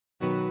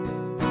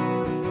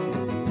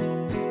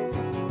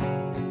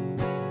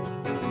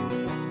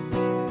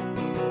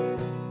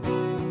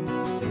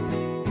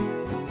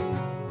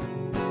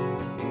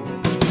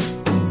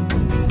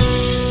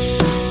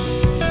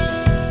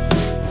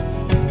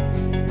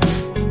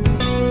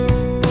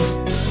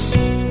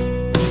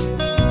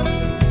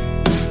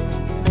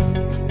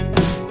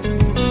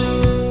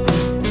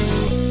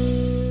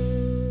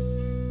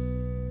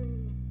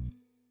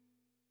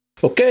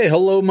Hey,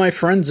 hello, my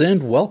friends,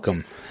 and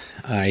welcome.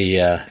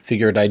 I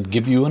figured I'd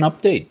give you an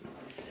update.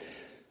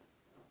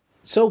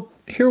 So,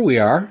 here we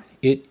are.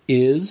 It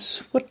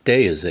is, what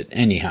day is it,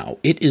 anyhow?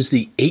 It is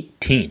the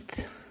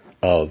 18th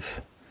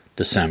of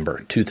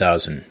December,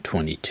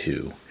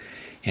 2022.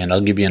 And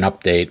I'll give you an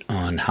update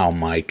on how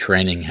my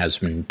training has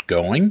been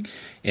going.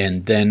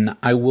 And then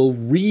I will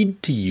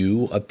read to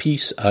you a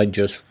piece I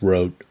just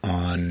wrote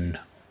on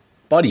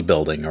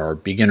bodybuilding or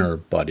beginner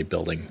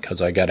bodybuilding,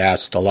 because I got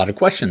asked a lot of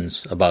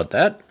questions about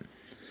that.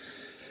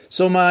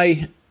 So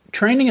my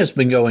training has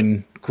been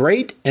going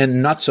great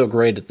and not so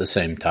great at the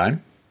same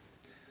time.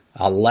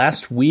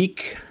 Last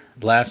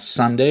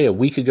Sunday, a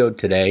week ago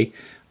today,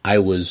 I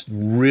was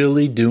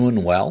really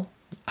doing well.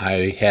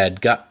 I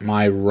had got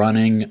my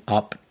running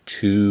up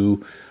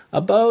to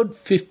about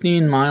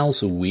 15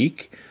 miles a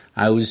week.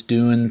 I was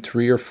doing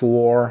 3 or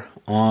 4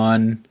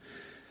 on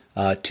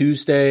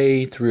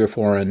Tuesday, 3 or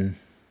 4 on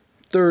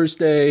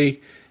Thursday,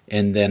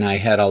 and then I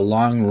had a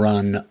long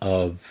run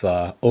of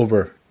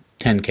over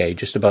 10K,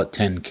 just about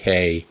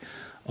 10K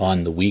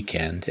on the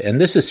weekend.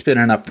 And this is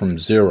spinning up from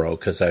 0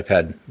 because I've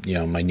had,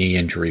 my knee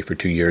injury for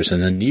 2 years,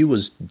 and the knee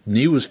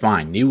was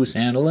fine. Knee was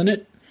handling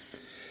it.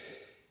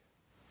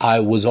 I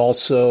was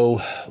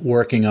also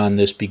working on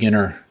this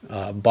beginner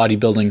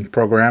bodybuilding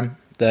program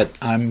that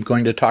I'm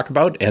going to talk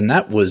about, and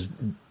that was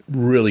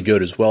really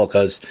good as well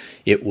because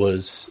it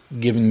was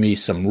giving me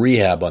some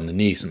rehab on the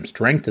knee, some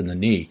strength in the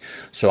knee.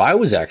 So I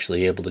was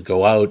actually able to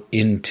go out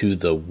into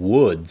the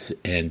woods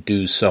and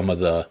do some of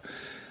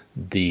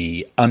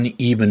the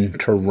uneven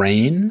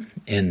terrain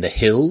and the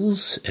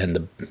hills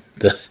and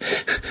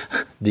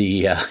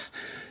the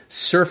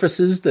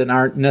surfaces that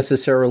aren't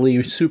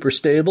necessarily super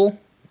stable.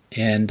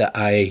 And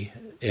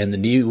the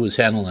knee was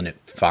handling it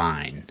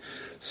fine.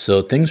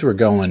 So things were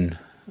going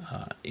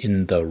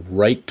in the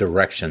right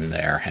direction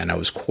there, and I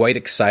was quite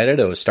excited.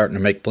 I was starting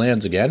to make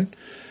plans again.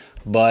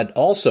 But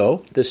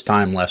also, this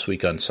time last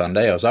week on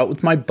Sunday, I was out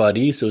with my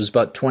buddies. It was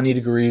about 20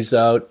 degrees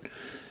out,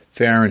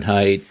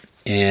 Fahrenheit,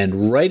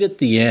 and right at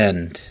the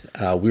end,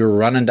 we were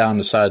running down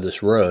the side of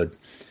this road,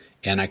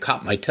 and I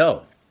caught my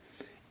toe,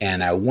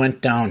 and I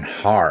went down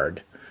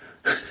hard.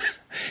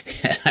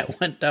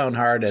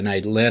 And I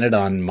landed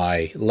on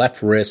my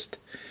left wrist,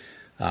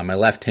 my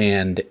left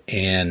hand,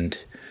 and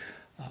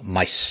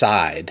my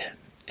side.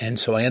 And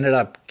so I ended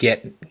up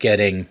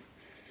getting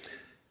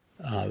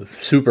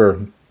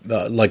super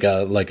like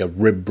a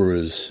rib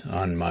bruise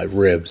on my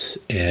ribs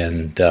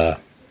and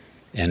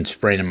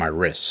spraining my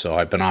wrist. So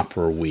I've been off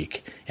for a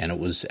week, and it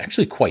was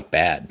actually quite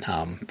bad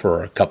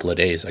for a couple of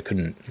days. I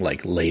couldn't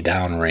lay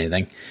down or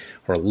anything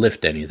or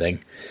lift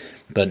anything.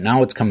 But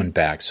now it's coming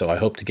back, so I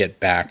hope to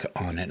get back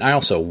on it. I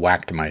also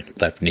whacked my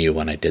left knee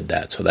when I did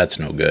that, so that's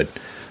no good.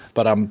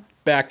 But I'm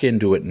back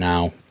into it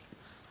now.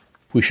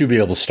 We should be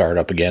able to start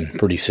up again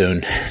pretty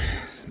soon.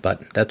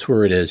 But that's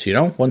where it is,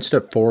 one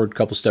step forward,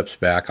 couple steps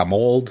back. I'm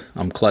old,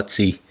 I'm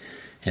klutzy,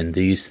 and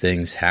these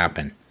things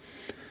happen.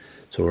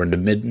 So we're in the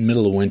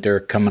middle of winter,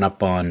 coming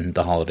up on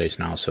the holidays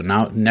now. So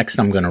next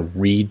I'm going to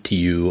read to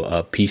you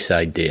a piece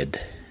I did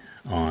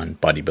on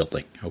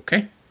bodybuilding,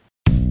 okay?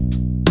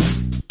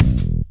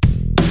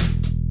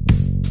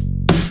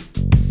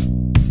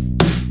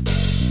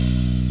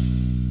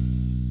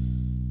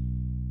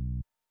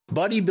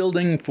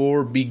 Bodybuilding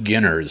for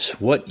beginners,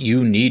 what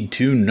you need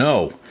to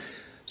know.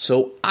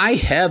 So I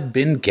have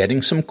been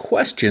getting some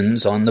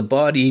questions on the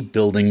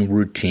bodybuilding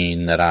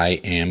routine that I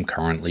am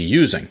currently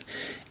using.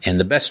 And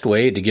the best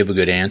way to give a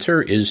good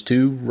answer is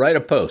to write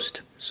a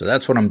post. So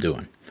that's what I'm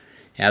doing.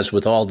 As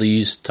with all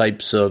these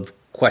types of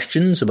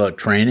questions about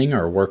training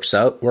or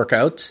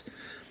workouts,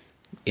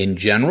 in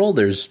general,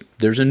 there's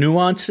a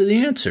nuance to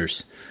the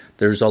answers.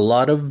 There's a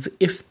lot of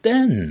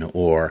if-then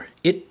or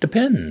it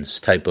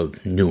depends type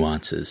of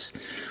nuances.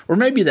 Or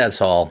maybe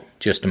that's all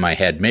just in my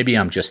head. Maybe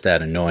I'm just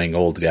that annoying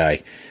old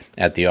guy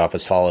at the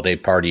office holiday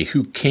party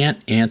who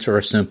can't answer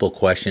a simple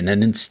question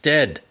and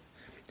instead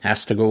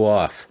has to go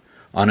off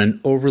on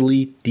an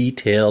overly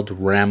detailed,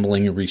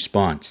 rambling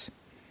response.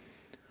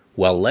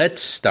 Well,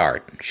 let's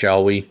start,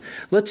 shall we?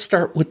 Let's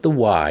start with the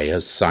why,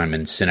 as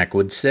Simon Sinek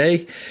would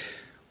say.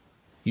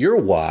 Your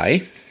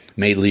why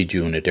may lead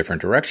you in a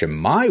different direction.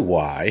 My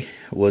why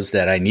was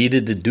that I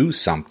needed to do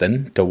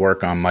something to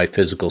work on my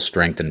physical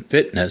strength and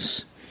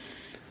fitness.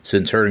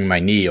 Since hurting my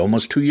knee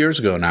almost 2 years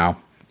ago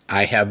now,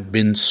 I have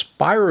been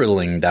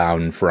spiraling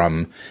down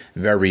from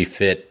very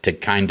fit to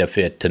kind of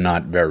fit to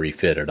not very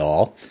fit at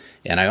all.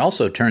 And I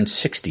also turned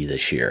 60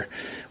 this year,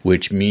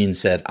 which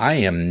means that I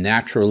am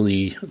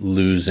naturally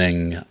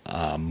losing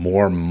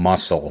more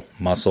muscle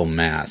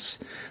mass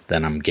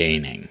than I'm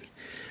gaining.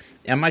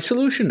 And my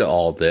solution to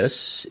all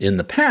this in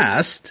the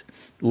past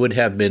would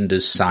have been to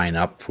sign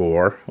up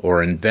for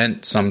or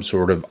invent some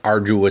sort of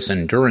arduous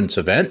endurance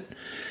event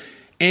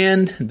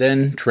and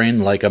then train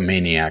like a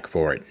maniac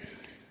for it.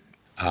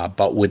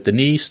 But with the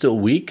knee still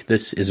weak,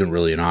 this isn't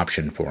really an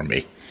option for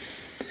me.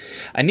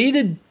 I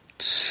needed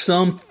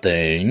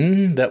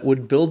something that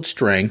would build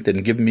strength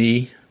and give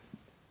me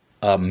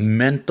a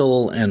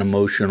mental and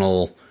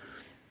emotional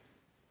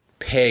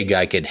peg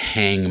I could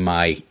hang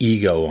my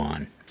ego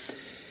on.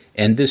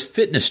 And this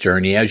fitness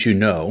journey, as you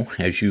know,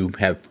 as you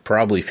have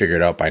probably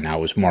figured out by now,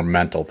 was more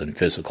mental than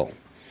physical.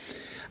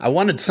 I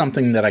wanted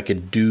something that I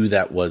could do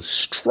that was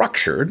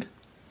structured,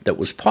 that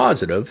was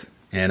positive,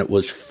 and it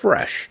was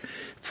fresh.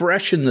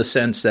 Fresh in the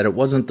sense that it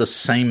wasn't the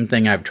same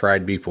thing I've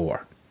tried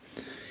before.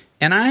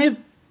 And I've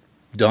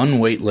done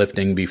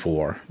weightlifting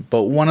before,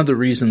 but one of the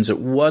reasons it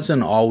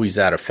wasn't always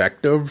that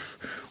effective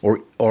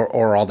or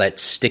all that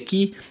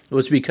sticky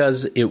was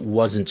because it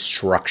wasn't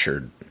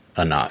structured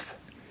enough.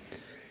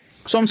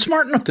 So I'm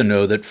smart enough to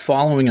know that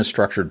following a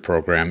structured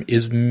program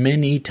is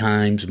many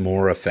times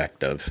more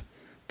effective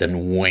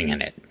than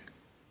winging it,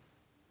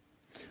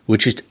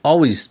 which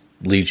always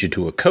leads you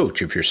to a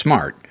coach if you're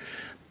smart.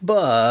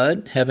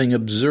 But having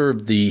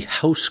observed the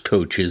house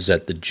coaches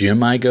at the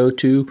gym I go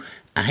to,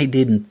 I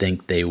didn't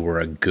think they were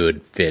a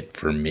good fit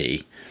for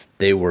me.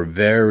 They were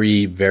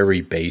very, very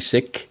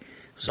basic.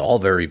 It was all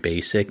very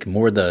basic,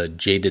 more the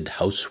jaded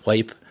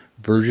housewife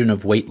version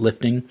of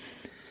weightlifting.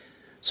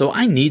 So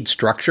I need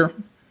structure.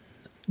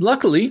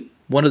 Luckily,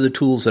 one of the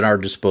tools at our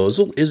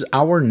disposal is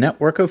our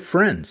network of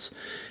friends.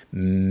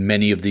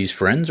 Many of these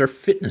friends are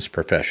fitness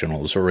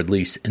professionals, or at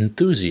least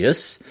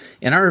enthusiasts.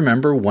 And I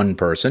remember one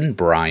person,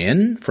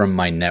 Brian from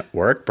my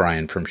network,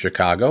 Brian from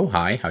Chicago,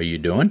 hi, how you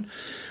doing,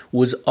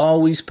 was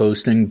always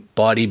posting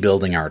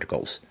bodybuilding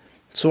articles.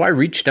 So I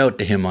reached out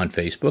to him on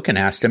Facebook and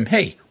asked him,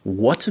 hey,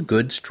 what's a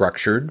good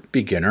structured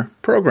beginner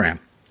program?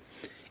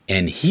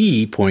 And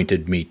he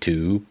pointed me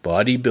to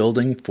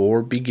Bodybuilding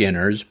for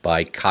Beginners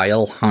by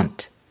Kyle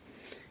Hunt.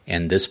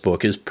 And this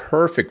book is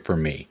perfect for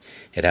me.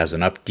 It has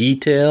enough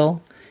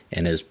detail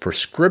and is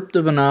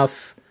prescriptive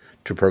enough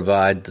to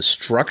provide the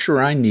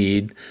structure I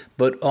need,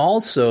 but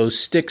also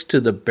sticks to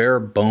the bare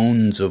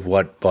bones of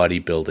what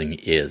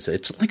bodybuilding is.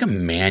 It's like a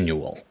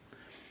manual.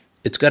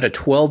 It's got a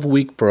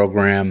 12-week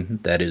program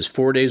that is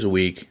 4 days a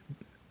week,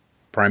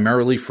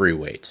 primarily free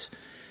weights.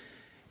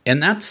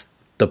 And that's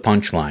the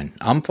punchline.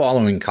 I'm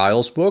following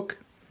Kyle's book,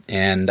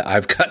 and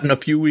I've gotten a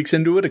few weeks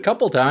into it a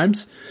couple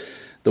times.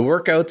 The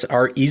workouts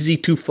are easy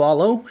to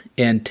follow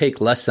and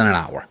take less than an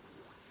hour.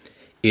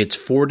 It's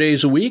 4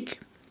 days a week.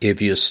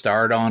 If you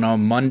start on a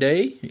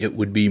Monday, it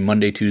would be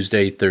Monday,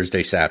 Tuesday,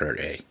 Thursday,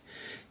 Saturday.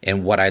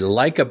 And what I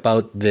like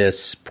about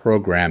this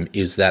program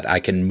is that I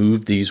can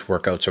move these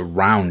workouts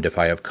around if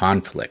I have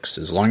conflicts.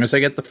 As long as I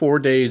get the 4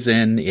 days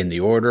in the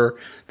order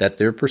that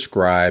they're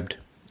prescribed,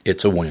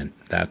 it's a win.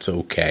 That's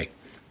okay.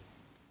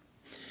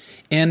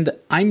 And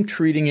I'm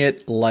treating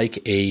it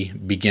like a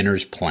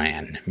beginner's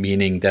plan,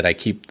 meaning that I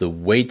keep the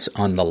weights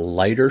on the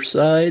lighter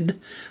side.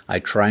 I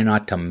try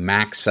not to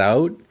max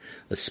out,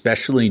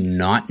 especially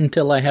not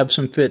until I have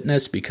some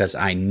fitness, because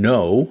I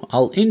know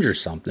I'll injure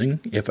something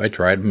if I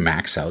try to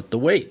max out the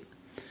weight.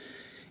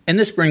 And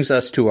this brings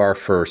us to our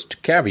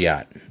first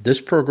caveat.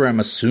 This program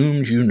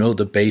assumes you know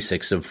the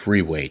basics of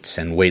free weights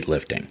and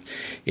weightlifting.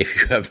 If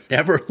you have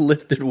never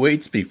lifted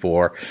weights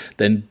before,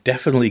 then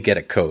definitely get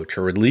a coach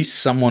or at least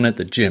someone at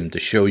the gym to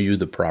show you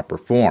the proper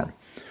form.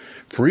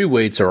 Free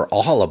weights are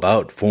all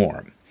about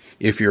form.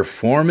 If your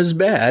form is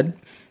bad,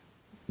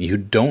 you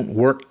don't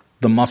work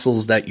the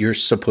muscles that you're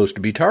supposed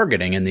to be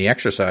targeting, and the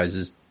exercise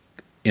is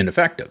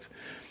ineffective.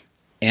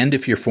 And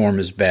if your form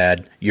is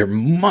bad, you're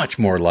much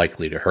more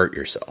likely to hurt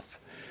yourself.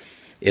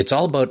 It's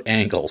all about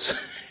angles.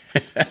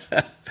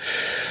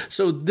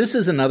 So this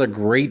is another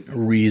great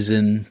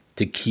reason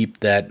to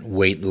keep that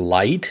weight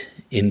light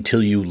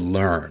until you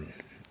learn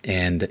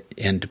and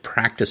to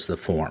practice the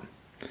form.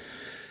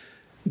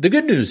 The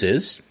good news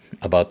is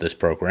about this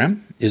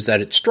program is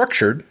that it's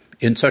structured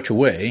in such a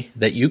way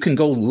that you can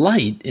go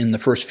light in the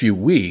first few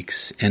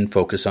weeks and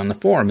focus on the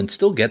form and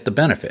still get the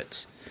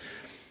benefits.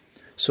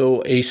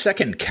 So a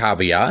second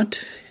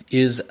caveat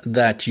is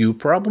that you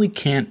probably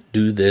can't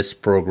do this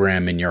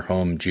program in your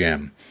home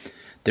gym.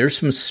 There's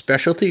some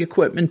specialty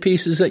equipment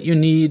pieces that you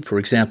need, for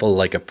example,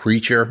 like a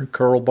preacher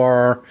curl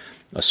bar,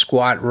 a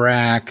squat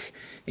rack,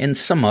 and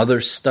some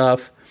other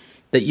stuff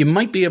that you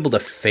might be able to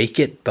fake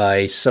it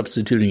by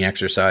substituting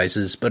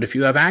exercises, but if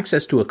you have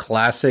access to a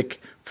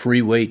classic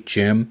free weight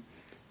gym,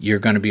 you're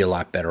going to be a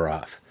lot better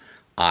off.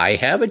 I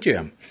have a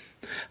gym.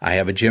 I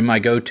have a gym I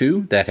go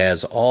to that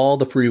has all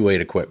the free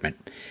weight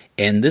equipment,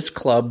 and this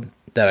club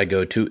that I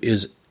go to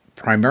is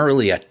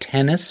primarily a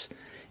tennis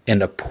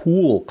and a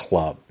pool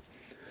club.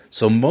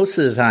 So most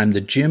of the time,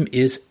 the gym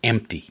is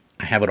empty.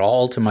 I have it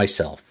all to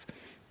myself.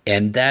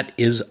 And that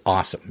is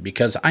awesome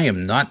because I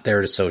am not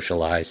there to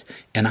socialize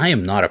and I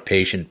am not a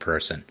patient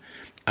person.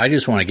 I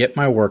just want to get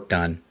my work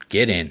done,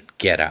 get in,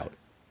 get out.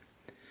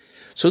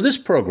 So this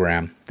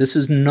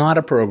is not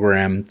a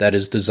program that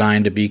is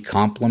designed to be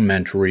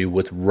complementary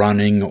with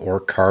running or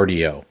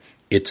cardio.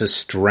 It's a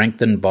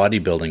strength and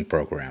bodybuilding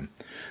program.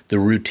 The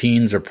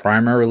routines are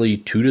primarily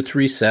 2 to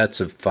 3 sets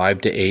of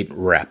 5 to 8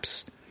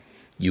 reps.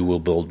 You will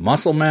build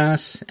muscle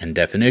mass and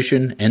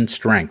definition and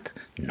strength,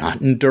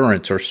 not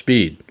endurance or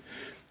speed.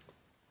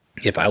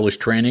 If I was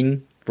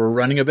training for a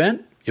running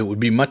event, it would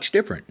be much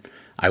different.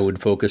 I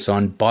would focus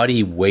on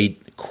body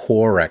weight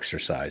core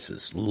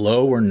exercises,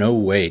 low or no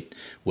weight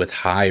with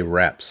high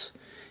reps.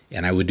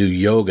 And I would do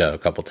yoga a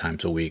couple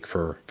times a week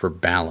for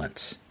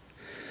balance.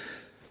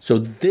 So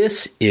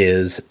this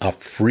is a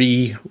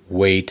free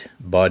weight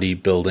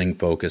bodybuilding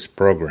focused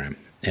program,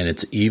 and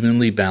it's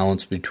evenly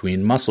balanced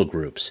between muscle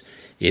groups.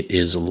 It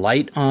is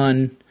light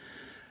on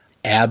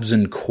abs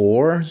and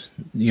core,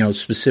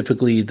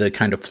 specifically the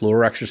kind of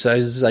floor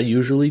exercises I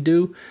usually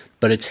do,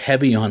 but it's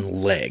heavy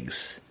on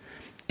legs.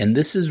 And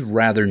this is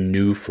rather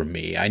new for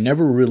me. I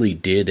never really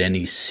did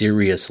any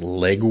serious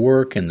leg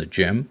work in the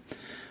gym,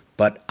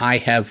 but I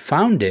have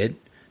found it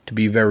to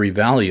be very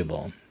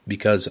valuable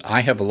because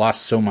I have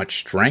lost so much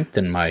strength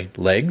in my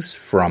legs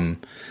from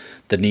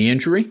the knee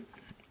injury.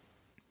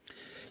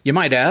 You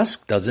might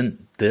ask,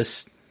 doesn't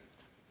this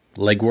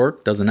leg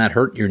work, doesn't that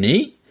hurt your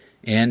knee?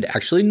 And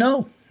actually,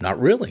 no, not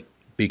really,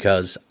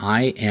 because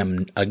I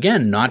am,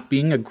 again, not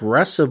being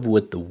aggressive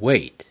with the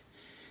weight,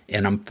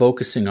 and I'm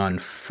focusing on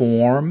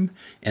form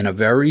and a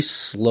very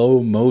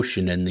slow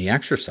motion in the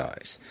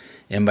exercise.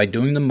 And by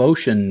doing the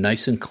motion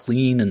nice and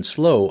clean and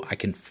slow, I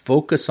can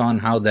focus on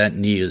how that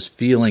knee is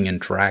feeling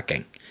and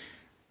tracking.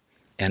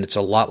 And it's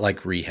a lot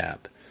like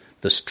rehab.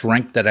 The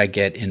strength that I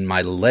get in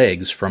my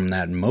legs from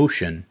that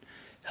motion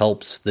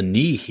helps the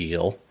knee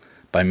heal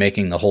by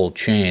making the whole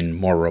chain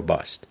more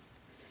robust.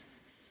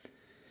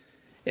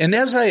 And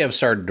as I have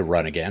started to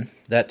run again,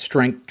 that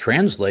strength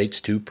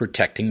translates to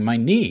protecting my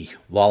knee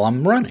while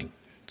I'm running.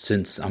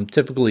 Since I'm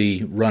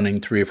typically running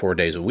 3 or 4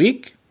 days a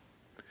week,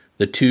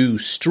 the two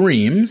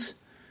streams,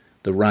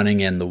 the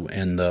running and the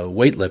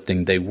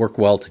weightlifting, they work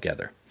well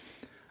together.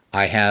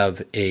 I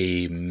have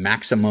a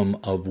maximum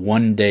of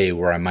 1 day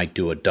where I might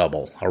do a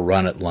double, a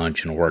run at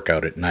lunch and a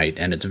workout at night,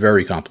 and it's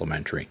very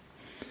complementary.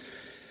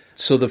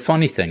 So the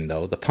funny thing,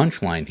 though, the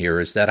punchline here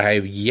is that I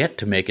have yet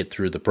to make it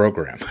through the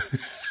program.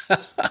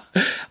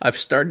 I've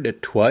started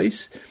it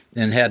twice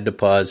and had to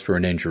pause for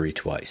an injury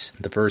twice.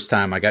 The first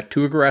time I got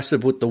too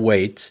aggressive with the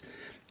weights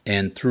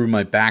and threw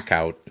my back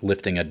out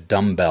lifting a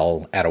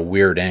dumbbell at a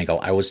weird angle.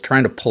 I was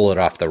trying to pull it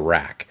off the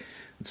rack.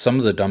 Some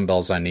of the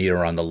dumbbells I need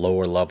are on the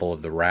lower level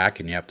of the rack,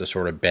 and you have to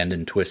sort of bend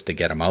and twist to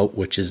get them out,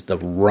 which is the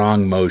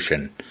wrong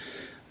motion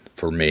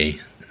for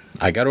me.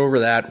 I got over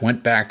that,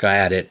 went back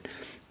at it.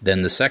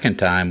 Then the second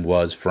time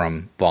was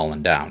from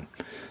falling down.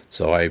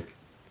 So I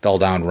fell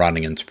down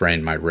running and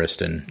sprained my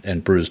wrist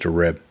and bruised a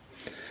rib.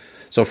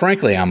 So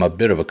frankly, I'm a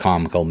bit of a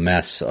comical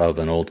mess of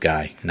an old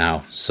guy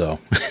now. So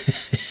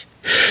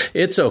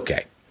it's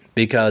okay.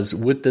 Because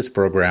with this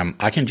program,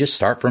 I can just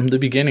start from the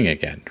beginning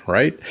again,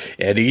 right?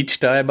 And each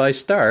time I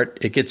start,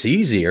 it gets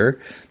easier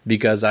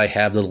because I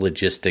have the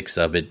logistics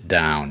of it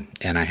down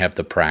and I have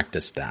the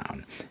practice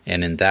down.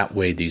 And in that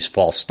way, these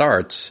false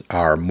starts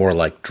are more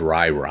like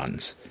dry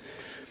runs.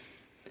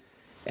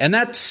 And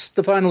that's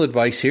the final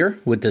advice here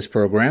with this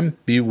program.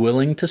 Be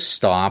willing to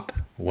stop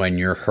when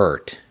you're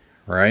hurt,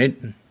 right?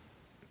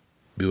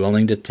 Be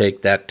willing to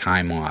take that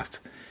time off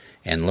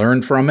and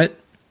learn from it.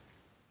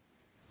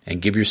 And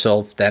give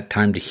yourself that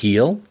time to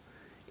heal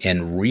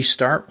and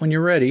restart when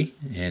you're ready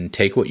and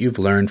take what you've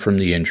learned from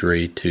the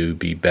injury to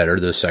be better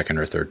the second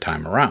or third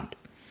time around.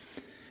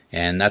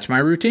 And that's my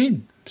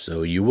routine.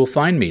 So you will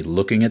find me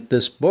looking at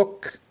this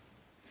book,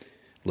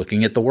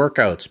 looking at the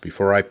workouts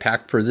before I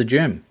pack for the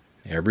gym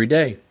every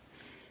day.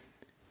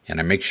 And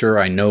I make sure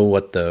I know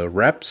what the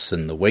reps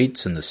and the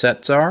weights and the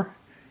sets are.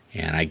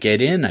 And I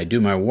get in, I do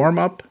my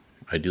warm-up,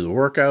 I do the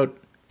workout,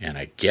 and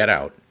I get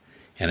out.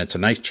 And it's a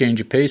nice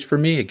change of pace for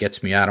me. It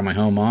gets me out of my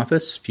home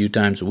office a few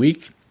times a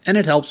week, and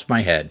it helps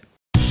my head.